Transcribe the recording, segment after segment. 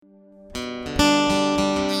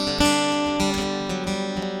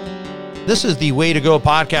This is the Way to Go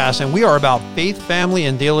podcast, and we are about faith, family,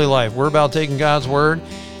 and daily life. We're about taking God's word,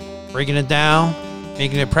 breaking it down,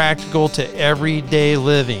 making it practical to everyday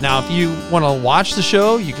living. Now, if you want to watch the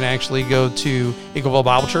show, you can actually go to Eagleville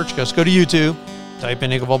Bible Church. Just go to YouTube, type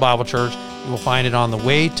in Eagleville Bible Church. You will find it on the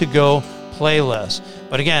Way to Go playlist.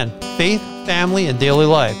 But again, faith, family, and daily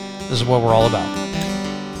life. This is what we're all about.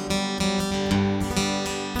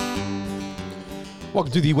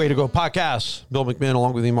 Welcome to the Way to Go podcast. Bill McMahon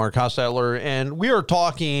along with Mark Hostetler, and we are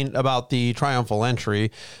talking about the triumphal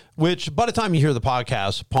entry, which by the time you hear the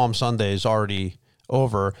podcast, Palm Sunday is already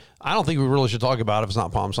over. I don't think we really should talk about it if it's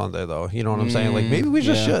not Palm Sunday, though. You know what I'm saying? Like, maybe we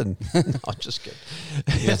just should. No, just kidding.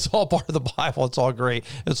 Yeah. It's all part of the Bible. It's all great.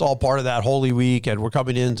 It's all part of that Holy Week, and we're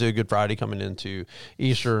coming into Good Friday, coming into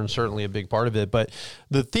Easter, and certainly a big part of it. But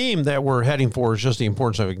the theme that we're heading for is just the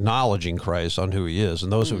importance of acknowledging Christ on who he is. And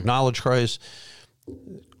those who acknowledge Christ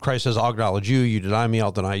says, I'll acknowledge you, you deny me,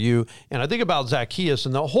 I'll deny you. And I think about Zacchaeus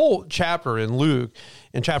and the whole chapter in Luke,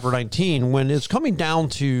 in chapter 19, when it's coming down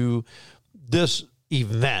to this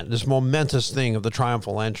event, this momentous thing of the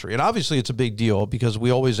triumphal entry. And obviously it's a big deal because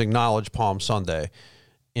we always acknowledge Palm Sunday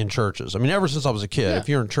in churches. I mean, ever since I was a kid, if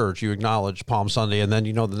you're in church, you acknowledge Palm Sunday, and then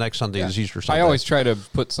you know the next Sunday is Easter Sunday. I always try to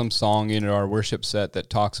put some song in our worship set that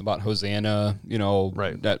talks about Hosanna, you know,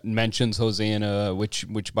 that mentions Hosanna,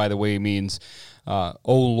 which by the way means, oh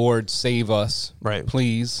Lord, save us,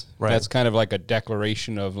 please. That's kind of like a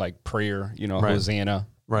declaration of like prayer, you know, Hosanna.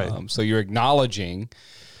 So you're acknowledging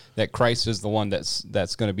that Christ is the one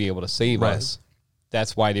that's going to be able to save us.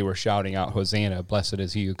 That's why they were shouting out, Hosanna, blessed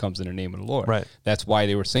is he who comes in the name of the Lord. That's why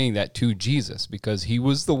they were saying that to Jesus, because he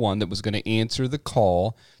was the one that was going to answer the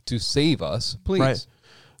call to save us, please.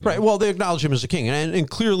 Well, they acknowledge him as a king. And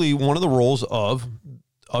clearly one of the roles of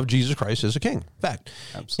Jesus Christ is a king. Fact.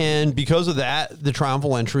 Absolutely. And because of that, the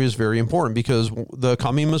triumphal entry is very important because the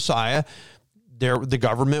coming Messiah, the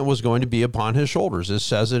government was going to be upon his shoulders. It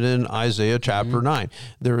says it in Isaiah chapter 9.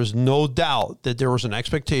 There is no doubt that there was an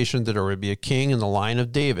expectation that there would be a king in the line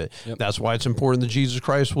of David. That's why it's important that Jesus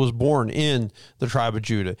Christ was born in the tribe of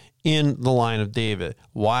Judah, in the line of David.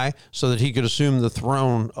 Why? So that he could assume the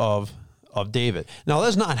throne of David. Now,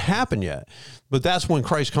 that's not happened yet, but that's when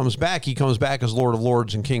Christ comes back. He comes back as Lord of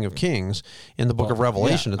Lords and King of Kings in the book of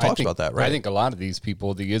Revelation. It talks about that, right? I think a lot of these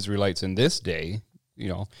people, the Israelites in this day, you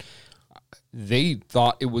know, they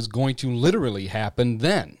thought it was going to literally happen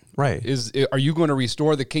then. Are you going to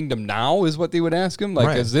restore the kingdom now, is what they would ask him?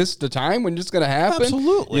 Like, is this the time when it's going to happen?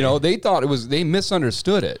 Absolutely. You know, they thought they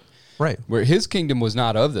misunderstood it. Where his kingdom was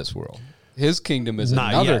not of this world. His kingdom is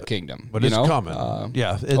not another kingdom. But it's coming.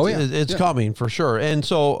 It's coming for sure. And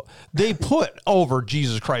so they put over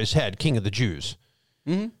Jesus Christ's head, King of the Jews.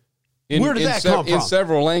 Where did that come from? In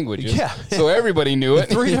several languages. So everybody knew it.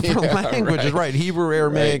 3 different languages, Hebrew,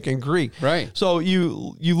 Aramaic, and Greek. So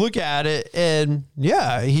you look at it, and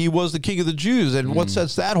he was the King of the Jews. And what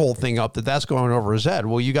sets that whole thing up that's going over his head?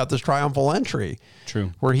 Well, you got this triumphal entry.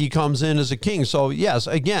 Where he comes in as a king. So yes,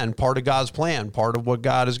 again, part of God's plan, part of what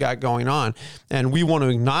God has got going on. And we want to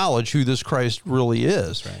acknowledge who this Christ really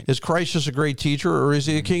is. Is Christ just a great teacher, or is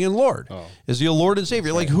he a king and Lord? Is he a Lord and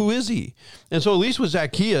Savior? Like, who is he? And so at least with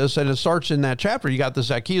Zacchaeus, and it starts in that chapter, you got the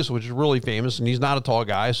Zacchaeus, which is really famous, and he's not a tall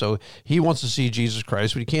guy, so he wants to see Jesus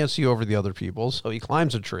Christ, but he can't see over the other people, so he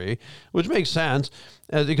climbs a tree, which makes sense,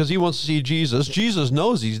 because he wants to see Jesus. Jesus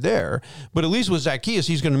knows he's there, but at least with Zacchaeus,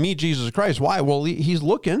 he's going to meet Jesus Christ. Why? Well, he's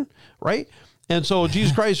looking, right? And so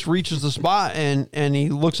Jesus Christ reaches the spot, and he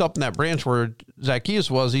looks up in that branch where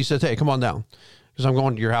Zacchaeus was. He says, hey, come on down, because I'm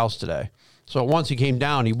going to your house today. So once he came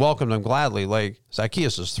down, he welcomed him gladly. Like,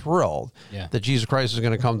 Zacchaeus is thrilled that Jesus Christ is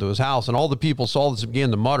going to come to his house. And all the people saw this and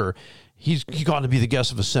began to mutter, he's going to be the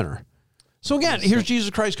guest of a sinner. So again, here's Jesus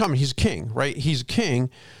Christ coming. He's a king, right? He's a king,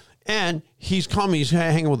 and he's coming. He's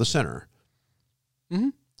hanging with a sinner.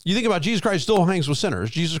 You think about Jesus Christ still hangs with sinners.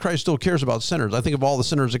 Jesus Christ still cares about sinners. I think of all the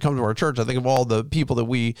sinners that come to our church. I think of all the people that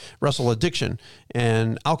we wrestle addiction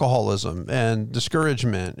and alcoholism and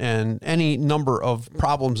discouragement and any number of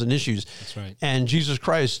problems and issues. And Jesus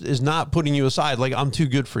Christ is not putting you aside like, I'm too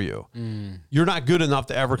good for you. You're not good enough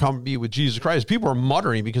to ever come be with Jesus Christ. People are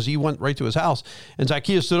muttering because he went right to his house. And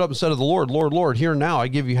Zacchaeus stood up and said to the Lord, Lord, Lord, here and now I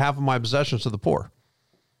give you half of my possessions to the poor.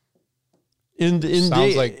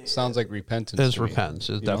 Sounds like repentance. It's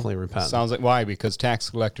repentance. It's definitely repentance. Sounds like, why? Because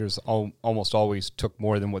tax collectors almost always took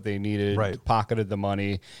more than what they needed, pocketed the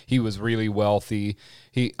money. He was really wealthy.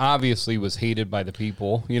 He obviously was hated by the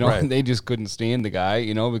people, you know, and they just couldn't stand the guy,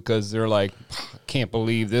 you know, because they're like, can't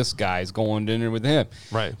believe this guy's going to dinner with him.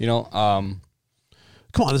 You know, come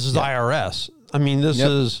on, this is the IRS. I mean, this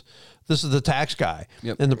is This is the tax guy.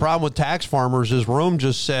 Yep. And the problem with tax farmers is Rome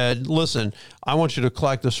just said, listen, I want you to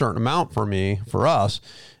collect a certain amount for us,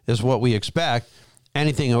 is what we expect.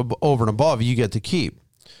 Anything over and above, you get to keep.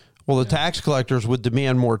 Well, the tax collectors would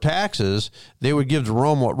demand more taxes. They would give to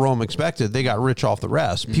Rome what Rome expected. They got rich off the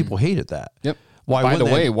rest. Mm-hmm. People hated that. Yep. Why? By the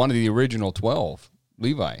way, one of the original 12,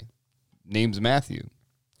 Levi, name's Matthew.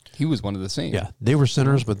 He was one of the same. Yeah, they were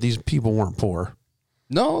sinners, but these people weren't poor.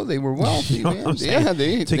 No, they were wealthy. You know man. Yeah,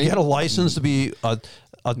 they get a license to be a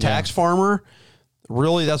tax farmer.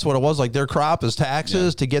 Really, that's what it was. Like, their crop is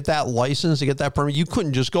taxes. To get that license, to get that permit, you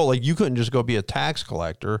couldn't just go. Like, you couldn't just go be a tax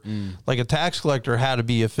collector. Like, a tax collector had to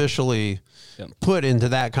be officially put into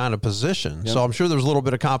that kind of position. So I'm sure there's a little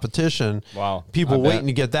bit of competition. Wow, people waiting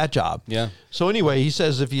to get that job. Yeah. So anyway, he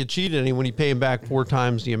says if you cheated anyone, he pay him back 4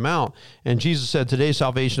 times the amount. And Jesus said, today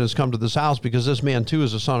salvation has come to this house because this man too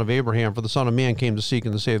is a son of Abraham. For the Son of Man came to seek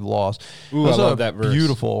and to save the lost. Ooh, I love that verse.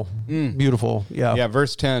 Beautiful, beautiful. Yeah. Yeah.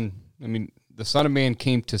 Verse 10. I mean, the Son of Man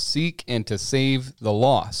came to seek and to save the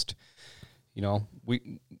lost. You know,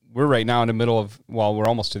 we're right now in the middle of, well, we're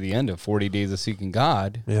almost to the end of 40 days of seeking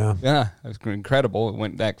God. Yeah. Yeah. It was incredible. It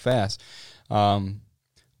went back fast.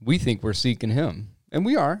 We think we're seeking him, and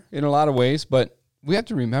we are in a lot of ways, but we have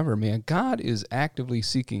to remember, man, God is actively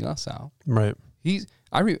seeking us out. Right.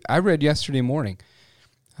 I read yesterday morning,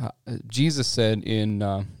 Jesus said in,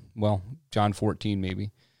 John 14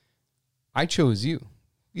 maybe, I chose you.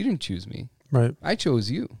 You didn't choose me. Right. I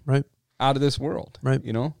chose you. Right. Out of this world. Right.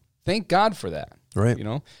 You know, thank God for that. Right. You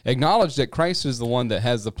know, acknowledge that Christ is the one that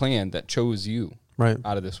has the plan that chose you. Right.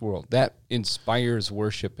 Out of this world. That inspires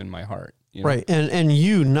worship in my heart. You know? Right. And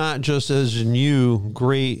you, not just as in you,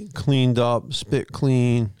 great, cleaned up, spit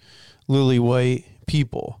clean, lily white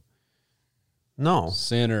people. No.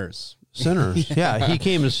 Sinners. Yeah. He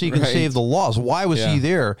came to seek and save the lost. Why was he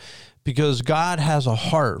there? Because God has a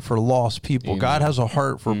heart for lost people. Amen. God has a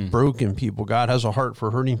heart for broken people. God has a heart for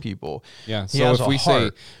hurting people. Yeah. So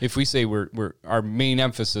if we say we're our main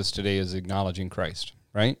emphasis today is acknowledging Christ,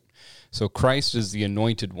 right? So Christ is the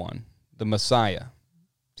anointed one, the Messiah.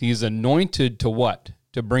 He is anointed to what?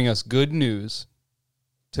 To bring us good news,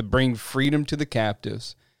 to bring freedom to the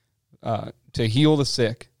captives, to heal the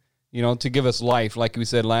sick, you know, to give us life, like we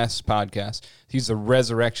said last podcast. He's the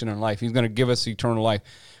resurrection and life. He's going to give us eternal life.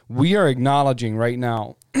 We are acknowledging right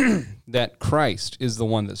now that Christ is the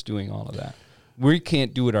one that's doing all of that. We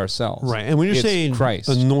can't do it ourselves. Right. And when you're saying Christ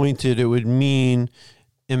anointed, it would mean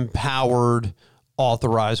empowered,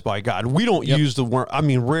 authorized by God. We don't use the word, I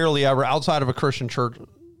mean, rarely ever outside of a Christian church,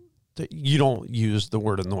 you don't use the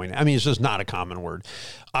word anointed. I mean, it's just not a common word.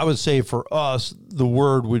 I would say for us, the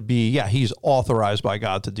word would be, he's authorized by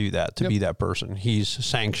God to do that, to be that person. He's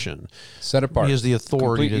sanctioned. Set apart. He has the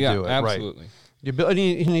authority to do it. Absolutely. Right. And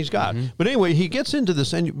he's God. Mm-hmm. But anyway, he gets into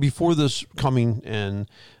this, and before this coming and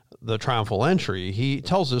the triumphal entry, he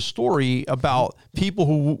tells this story about people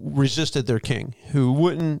who resisted their king, who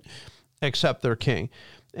wouldn't accept their king.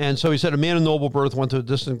 And so he said, a man of noble birth went to a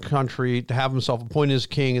distant country to have himself appointed as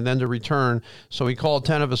king and then to return. So he called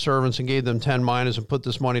 10 of his servants and gave them 10 minas and put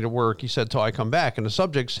this money to work. He said, till I come back. And the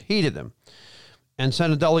subjects hated him and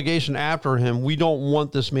sent a delegation after him. We don't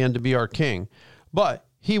want this man to be our king. But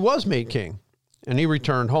he was made king. And he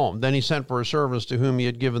returned home. Then he sent for his servants to whom he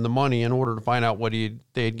had given the money in order to find out what they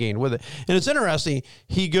had gained with it. And it's interesting.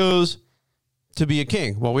 He goes to be a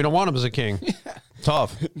king. Well, we don't want him as a king.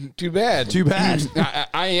 Tough. Too bad.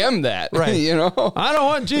 I am that. Right. You know? I don't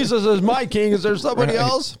want Jesus as my king. Is there somebody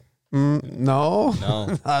else? No.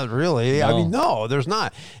 Not really. No. I mean, no, there's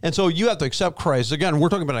not. And so you have to accept Christ. Again, we're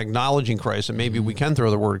talking about acknowledging Christ, and maybe we can throw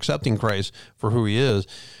the word accepting Christ for who he is.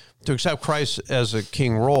 To accept Christ as a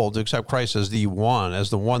king role, to accept Christ as the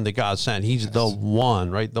one that God sent. He's the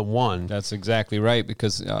one, right? The one. That's exactly right.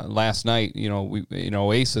 Because last night,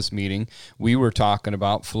 Oasis meeting, we were talking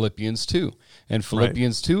about Philippians 2. And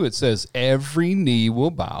Philippians 2, it says, every knee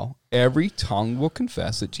will bow, every tongue will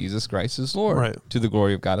confess that Jesus Christ is Lord, to the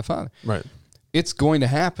glory of God the Father. Right. It's going to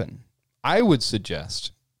happen. I would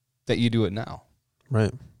suggest that you do it now.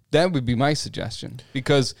 Right. That would be my suggestion,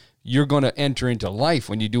 because you're going to enter into life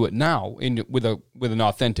when you do it now with an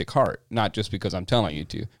authentic heart, not just because I'm telling you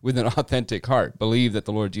to. With an authentic heart, believe that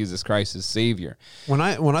the Lord Jesus Christ is Savior. When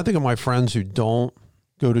I think of my friends who don't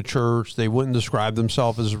go to church, they wouldn't describe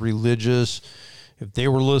themselves as religious. If they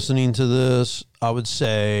were listening to this, I would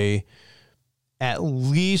say at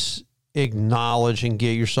least acknowledge and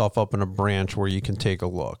get yourself up in a branch where you can take a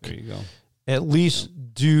look. There you go. At least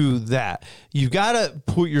do that. You've got to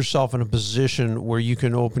put yourself in a position where you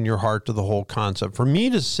can open your heart to the whole concept. For me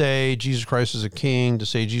to say Jesus Christ is a king, to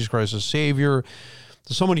say Jesus Christ is Savior,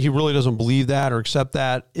 to somebody who really doesn't believe that or accept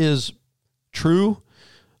that is true,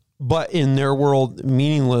 but in their world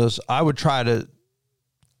meaningless, I would try to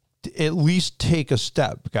at least take a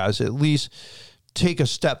step, guys, at least take a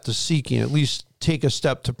step to seeking, at least take a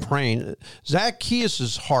step to praying.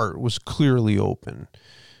 Zacchaeus' heart was clearly open,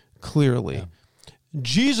 clearly. Yeah.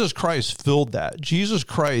 Jesus Christ filled that. Jesus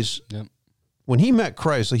Christ, when he met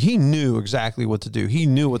Christ, he knew exactly what to do. He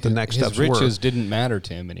knew what the next steps were. His riches didn't matter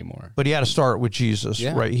to him anymore. But he had to start with Jesus,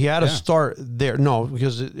 right? He had to start there. No,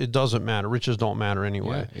 because it doesn't matter. Riches don't matter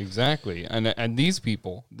anyway. Yeah, exactly. And these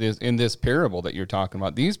people, in this parable that you're talking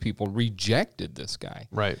about, these people rejected this guy.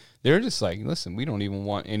 Right. They're just like, listen, we don't even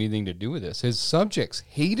want anything to do with this. His subjects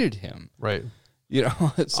hated him. Right. You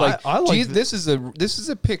know, it's like, this is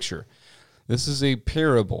a picture. This is a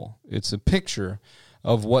parable. It's a picture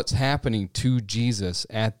of what's happening to Jesus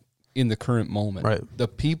in the current moment. Right. The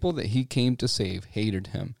people that he came to save hated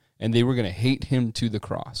him, and they were going to hate him to the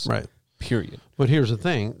cross. Right. Period. But here's the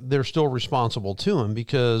thing. They're still responsible to him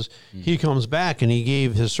because he comes back and he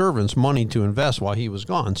gave his servants money to invest while he was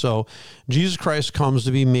gone. So Jesus Christ comes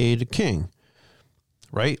to be made a king,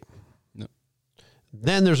 right? No.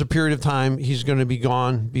 Then there's a period of time he's going to be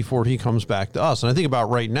gone before he comes back to us. And I think about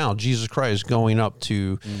right now, Jesus Christ going up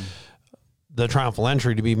to the triumphal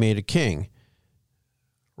entry to be made a king,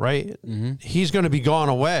 right? Mm-hmm. He's going to be gone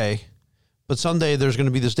away, but someday there's going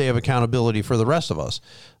to be this day of accountability for the rest of us.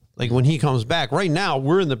 Like when he comes back, right now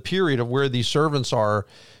we're in the period of where these servants are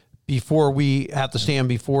before we have to stand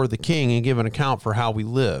before the king and give an account for how we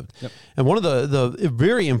lived. Yep. And one of the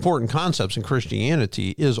very important concepts in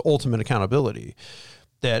Christianity is ultimate accountability.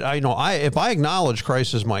 That if I acknowledge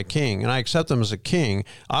Christ as my king and I accept him as a king,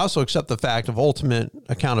 I also accept the fact of ultimate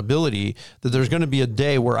accountability, that there's going to be a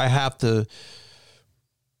day where I have to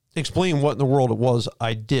explain what in the world it was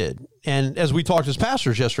I did. And as we talked as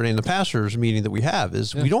pastors yesterday in the pastors meeting that we have,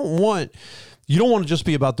 is you don't want to just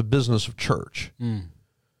be about the business of church.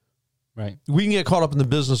 Right. We can get caught up in the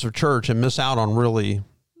business of church and miss out on really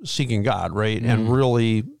seeking God, right? And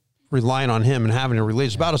really relying on him and having a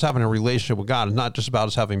relationship. It's about us having a relationship with God. It's not just about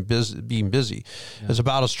us being busy. Yeah. It's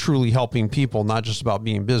about us truly helping people, not just about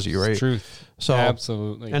being busy, right? It's truth. So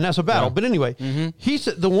absolutely. And that's a battle. Yeah. But anyway, he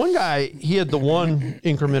said the one guy, he had the one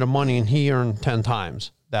increment of money and he earned 10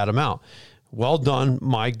 times that amount. Well done,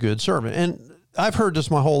 my good servant. And I've heard this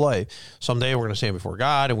my whole life. Someday we're going to stand before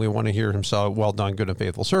God and we want to hear him say, well done, good and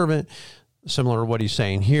faithful servant. Similar to what he's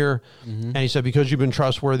saying here. And he said, because you've been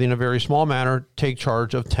trustworthy in a very small matter, take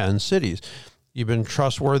charge of 10 cities. You've been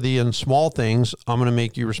trustworthy in small things. I'm going to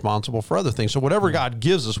make you responsible for other things. So whatever God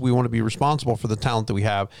gives us, we want to be responsible for the talent that we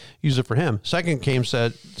have. Use it for him. Second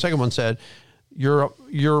one said,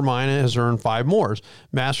 your mine has earned 5 more.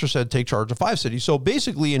 Master said, take charge of 5 cities. So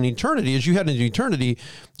basically in eternity, as you head into eternity,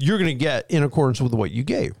 you're going to get in accordance with what you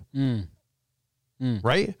gave.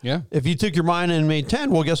 Right? Yeah. If you took your mind and made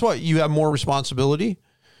 10, well, guess what? You have more responsibility.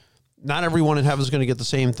 Not everyone in heaven is going to get the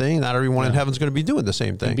same thing. Not everyone in heaven is going to be doing the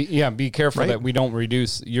same thing. Be careful that we don't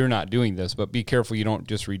reduce, you're not doing this, but be careful you don't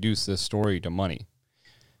just reduce this story to money.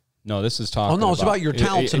 No, this is talking it's about your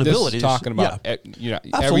talents and abilities. This is talking about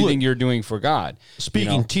everything you're doing for God.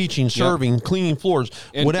 Speaking, teaching, serving, cleaning floors,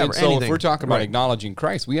 whatever, so anything. If we're talking about acknowledging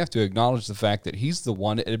Christ, we have to acknowledge the fact that he's the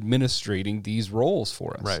one administrating these roles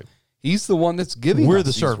for us. Right. He's the one that's giving us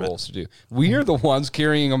these roles to do. We are the ones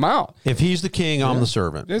carrying them out. If he's the king, I'm the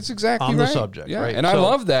servant. That's exactly right. I'm the subject. Yeah. Right? And I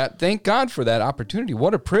love that. Thank God for that opportunity.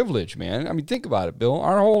 What a privilege, man. I mean, think about it, Bill.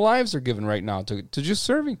 Our whole lives are given right now to just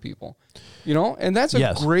serving people. And that's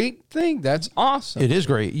a great thing. That's awesome. It is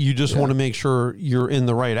great. You just want to make sure you're in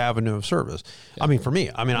the right avenue of service. Yeah. I mean, for me,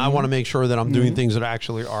 I want to make sure that I'm doing things that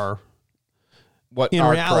actually are what in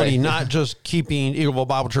reality, not just keeping Eagleville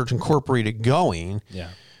Bible Church Incorporated going. Yeah.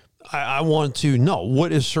 I want to know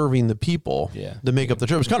what is serving the people to make up the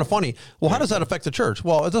church. It's kind of funny. Well, how does that affect the church?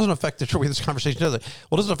 Well, it doesn't affect the church. We had this conversation together.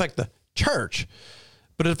 Well, it doesn't affect the church,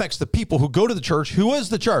 but it affects the people who go to the church. Who is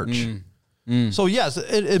the church? So yes,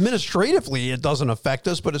 administratively it doesn't affect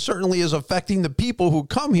us, but it certainly is affecting the people who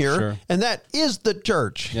come here, and that is the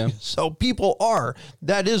church. Yeah. So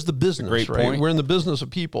that is the business, great right? Point. We're in the business of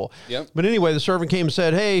people. Yep. But anyway, the servant came and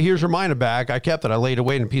said, hey, here's your mina back. I kept it. I laid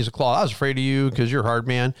away in a piece of cloth. I was afraid of you because you're a hard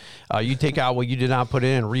man. You take out what you did not put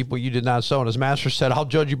in and reap what you did not sow. And his master said, I'll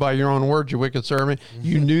judge you by your own words, you wicked servant.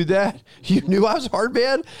 You knew that? You knew I was a hard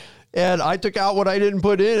man? And I took out what I didn't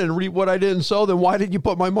put in and reap what I didn't sow. Then why did you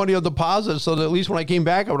put my money on deposit so that at least when I came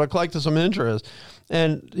back, I would have collected some interest?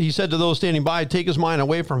 And he said to those standing by, take his mind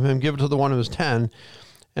away from him, give it to the one who has 10.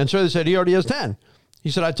 And so they said, he already has 10. He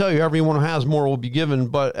said, I tell you, everyone who has more will be given,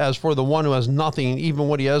 but as for the one who has nothing, even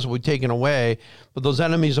what he has will be taken away. But those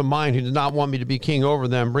enemies of mine who did not want me to be king over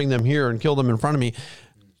them, bring them here and kill them in front of me.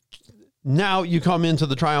 Now you come into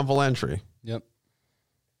the triumphal entry. Yep.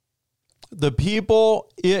 The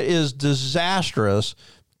people, it is disastrous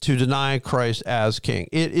to deny Christ as king.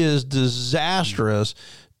 It is disastrous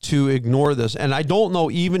to ignore this. And I don't know,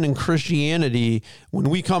 even in Christianity, when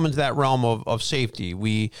we come into that realm of safety,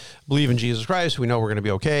 we believe in Jesus Christ, we know we're going to be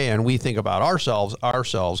okay, and we think about ourselves.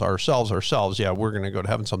 Yeah, we're going to go to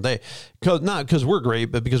heaven someday. Not because we're great,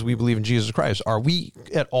 but because we believe in Jesus Christ. Are we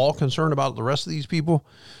at all concerned about the rest of these people?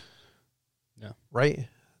 No. Right?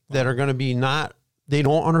 That are going to be they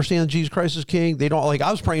don't understand Jesus Christ is king. They don't, I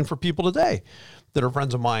was praying for people today that are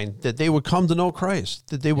friends of mine, that they would come to know Christ,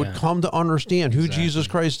 that they would come to understand who Jesus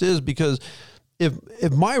Christ is. Because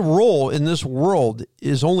if my role in this world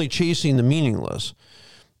is only chasing the meaningless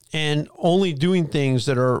and only doing things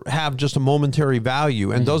that have just a momentary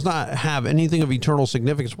value and does not have anything of eternal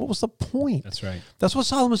significance, what was the point? That's right. That's what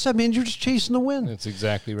Solomon said, man. You're just chasing the wind. That's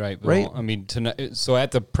exactly right, Bill. Right? I mean, tonight, so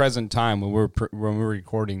at the present time when we're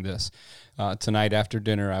recording this, tonight after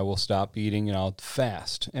dinner, I will stop eating and I'll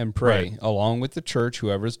fast and pray along with the church,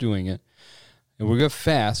 whoever's doing it. And we're going to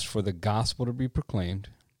fast for the gospel to be proclaimed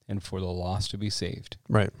and for the lost to be saved.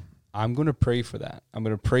 Right. I'm going to pray for that. I'm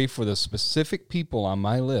going to pray for the specific people on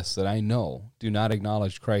my list that I know do not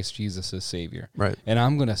acknowledge Christ Jesus as Savior. Right. And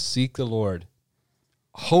I'm going to seek the Lord,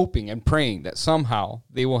 hoping and praying that somehow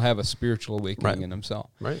they will have a spiritual awakening in themselves.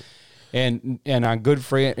 Right. And on Good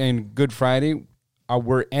Friday,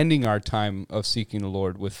 we're ending our time of seeking the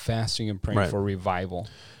Lord with fasting and praying for revival,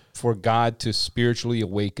 for God to spiritually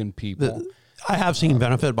awaken people. I have seen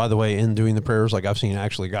benefit, by the way, in doing the prayers. I've seen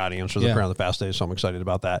actually God answer the prayer on the fast day, so I'm excited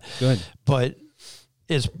about that. Good. But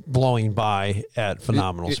it's blowing by at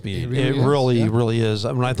phenomenal speed. It really really is.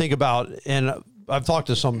 When I think about, and I've talked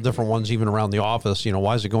to some different ones even around the office,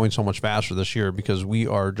 why is it going so much faster this year? Because we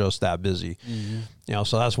are just that busy. Mm-hmm.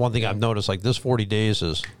 So that's one thing I've noticed, this 40 days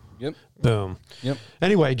is... Yep. Boom. Yep.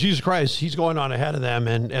 Anyway, Jesus Christ, he's going on ahead of them.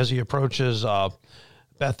 And as he approaches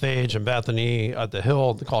Bethphage and Bethany at the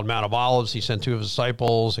hill called Mount of Olives, he sent two of his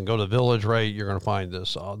disciples and go to the village, right? You're going to find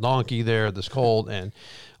this donkey there, this colt, and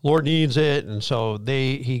Lord needs it. And so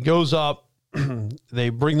he goes up. They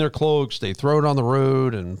bring their cloaks, they throw it on the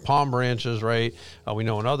road and palm branches, right? We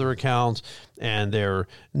know in other accounts, and they're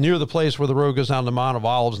near the place where the road goes down to the Mount of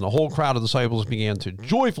Olives, and the whole crowd of disciples began to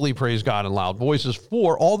joyfully praise God in loud voices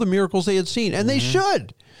for all the miracles they had seen, and they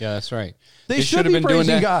should. Yeah, that's right. They should have been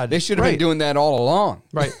praising God. They should have been doing that all along.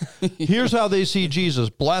 Right. Here's how they see Jesus.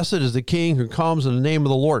 Blessed is the King who comes in the name of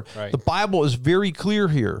the Lord. Right. The Bible is very clear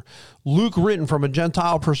here. Luke written from a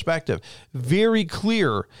Gentile perspective. Very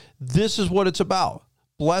clear. This is what it's about.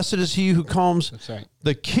 Blessed is he who comes,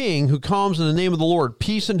 the King who comes in the name of the Lord.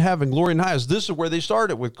 Peace in heaven, glory in the highest. This is where they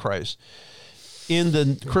started with Christ. In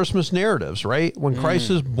the Christmas narratives, right? When Christ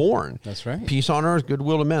is born. That's right. Peace on earth,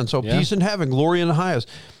 goodwill to men. So peace in heaven, glory in the highest.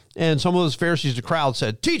 And some of those Pharisees, the crowd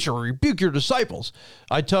said, Teacher, rebuke your disciples.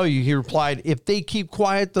 I tell you, he replied, if they keep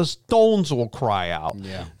quiet, the stones will cry out.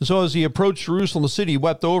 Yeah. So as he approached Jerusalem, the city, he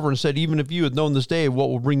wept over and said, even if you had known this day, what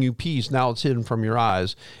will bring you peace? Now it's hidden from your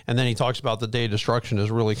eyes. And then he talks about the day of destruction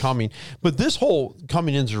is really coming. But this whole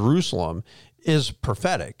coming into Jerusalem is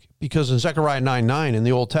prophetic, because in Zechariah 9:9 in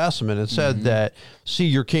the Old Testament, it said that, see,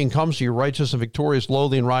 your king comes to you, righteous and victorious,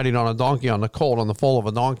 lowly and riding on a donkey, on a colt, on the foal of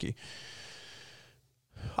a donkey.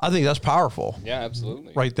 I think that's powerful. Yeah,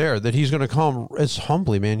 absolutely. Right there, that he's going to come. It's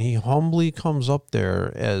humbly, man. He humbly comes up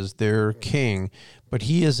there as their king, but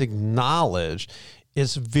he is acknowledged.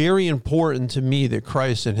 It's very important to me that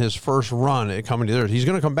Christ, in his first run at coming to the earth, he's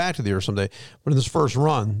going to come back to the earth someday, but in this first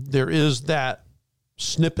run, there is that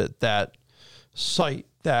snippet, that sight,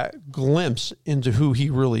 that glimpse into who he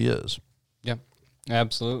really is. Yeah,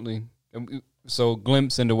 absolutely. So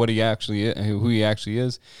glimpse into what he actually is, who he actually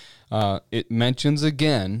is. It mentions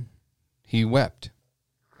again, he wept.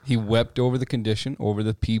 He wept over the condition, over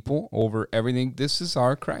the people, over everything. This is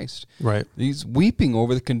our Christ. Right. He's weeping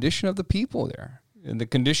over the condition of the people there and the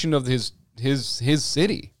condition of his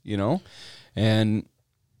city, And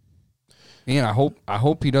man, I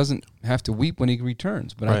hope he doesn't have to weep when he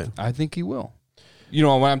returns, but I think he will.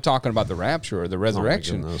 When I'm talking about the rapture or the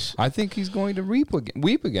resurrection, I think he's going to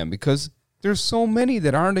weep again, because there's so many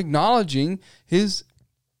that aren't acknowledging his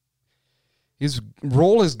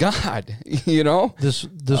role as God, This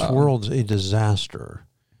world's a disaster.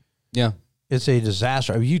 Yeah. It's a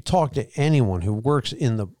disaster. I mean, you talk to anyone who works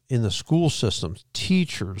in the school systems,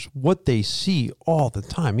 teachers, what they see all the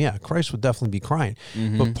time. Yeah, Christ would definitely be crying.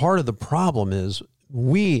 Mm-hmm. But part of the problem is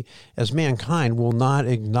we as mankind will not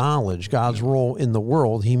acknowledge God's role in the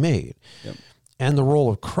world he made. Yep. And the role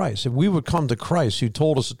of Christ. If we would come to Christ, who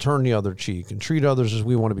told us to turn the other cheek and treat others as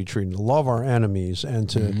we want to be treated, to love our enemies, and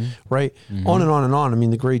to, right, on and on and on. I mean,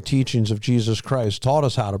 the great teachings of Jesus Christ taught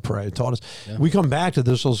us how to pray, taught us. Yeah. We come back to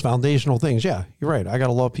those foundational things. Yeah, you're right. I got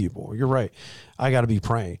to love people. You're right. I got to be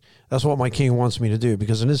praying. That's what my king wants me to do,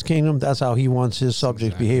 because in his kingdom, that's how he wants his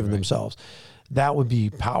subjects behaving themselves. That would be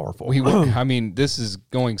powerful. I mean, this is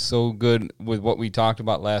going so good with what we talked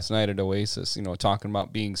about last night at Oasis, talking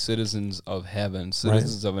about being citizens of heaven,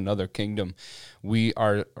 citizens of another kingdom. We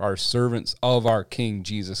are servants of our King,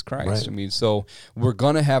 Jesus Christ. Right. I mean, so we're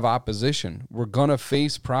going to have opposition. We're going to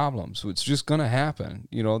face problems. It's just going to happen.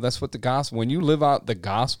 That's what the gospel, when you live out the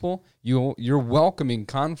gospel, you're welcoming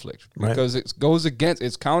conflict, because it goes against,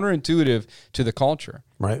 it's counterintuitive to the culture.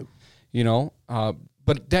 Right.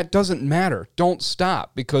 But that doesn't matter. Don't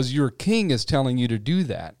stop, because your king is telling you to do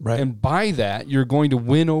that. Right. And by that, you're going to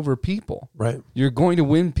win over people. Right. You're going to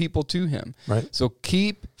win people to him. Right. So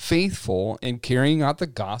keep faithful in carrying out the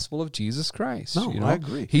gospel of Jesus Christ. No, I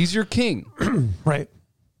agree. He's your king. Right.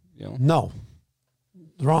 No.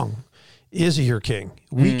 Wrong. Is he your king?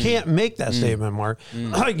 We can't make that statement, Mark.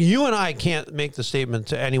 Like, you and I can't make the statement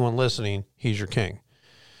to anyone listening, he's your king.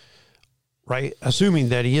 Right? Assuming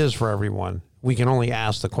that he is for everyone. We can only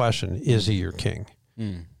ask the question, is he your king?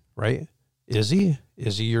 Right? Is he?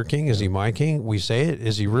 Is he your king? Is he my king? We say it.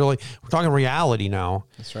 Is he really? We're talking reality now.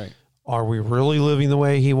 That's right. Are we really living the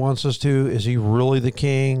way he wants us to? Is he really the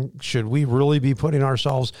king? Should we really be putting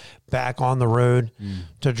ourselves back on the road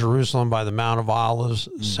to Jerusalem by the Mount of Olives,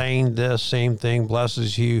 saying this same thing,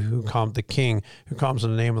 blesses you who come, the king who comes in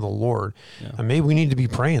the name of the Lord? Yeah. And maybe we need to be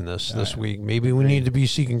praying this week. Maybe we need to be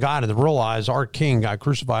seeking God and to realize our king got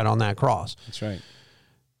crucified on that cross. That's right.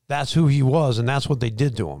 That's who he was, and that's what they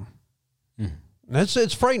did to him.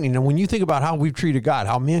 It's frightening. And when you think about how we've treated God,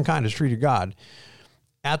 how mankind has treated God,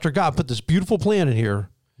 after God put this beautiful planet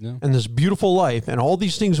here and this beautiful life and all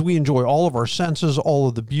these things we enjoy, all of our senses, all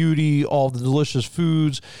of the beauty, all of the delicious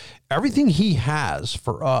foods, everything he has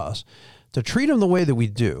for us, to treat him the way that we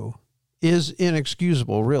do is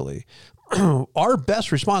inexcusable, really. Our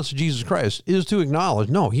best response to Jesus Christ is to acknowledge,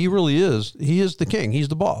 no, he really is. He is the king. He's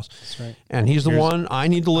the boss. That's right. And he's the one I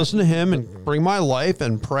need to listen to him and bring my life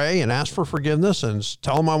and pray and ask for forgiveness and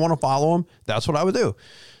tell him I want to follow him. That's what I would do.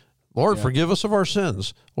 Lord, forgive us of our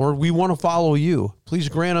sins. Lord, we want to follow you. Please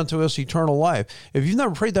grant unto us eternal life. If you've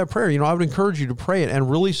never prayed that prayer, I would encourage you to pray it and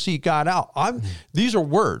really seek God out. These are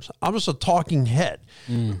words. I'm just a talking head.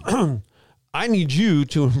 I need you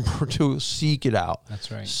to seek it out. That's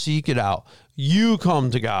right. Seek it out. You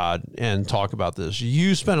come to God and talk about this.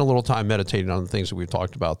 You spend a little time meditating on the things that we've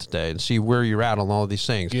talked about today and see where you're at on all of these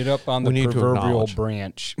things. Get up on the proverbial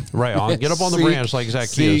branch. Right. Get up on the branch like Zacchaeus.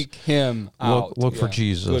 Seek him out. Look for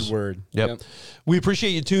Jesus. Good word. Yep. We appreciate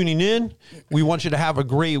you tuning in. We want you to have a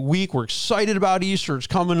great week. We're excited about Easter. It's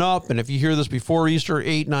coming up. And if you hear this before Easter,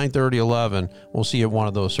 8, 9:30, 11, we'll see you at one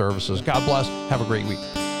of those services. God bless. Have a great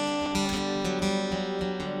week.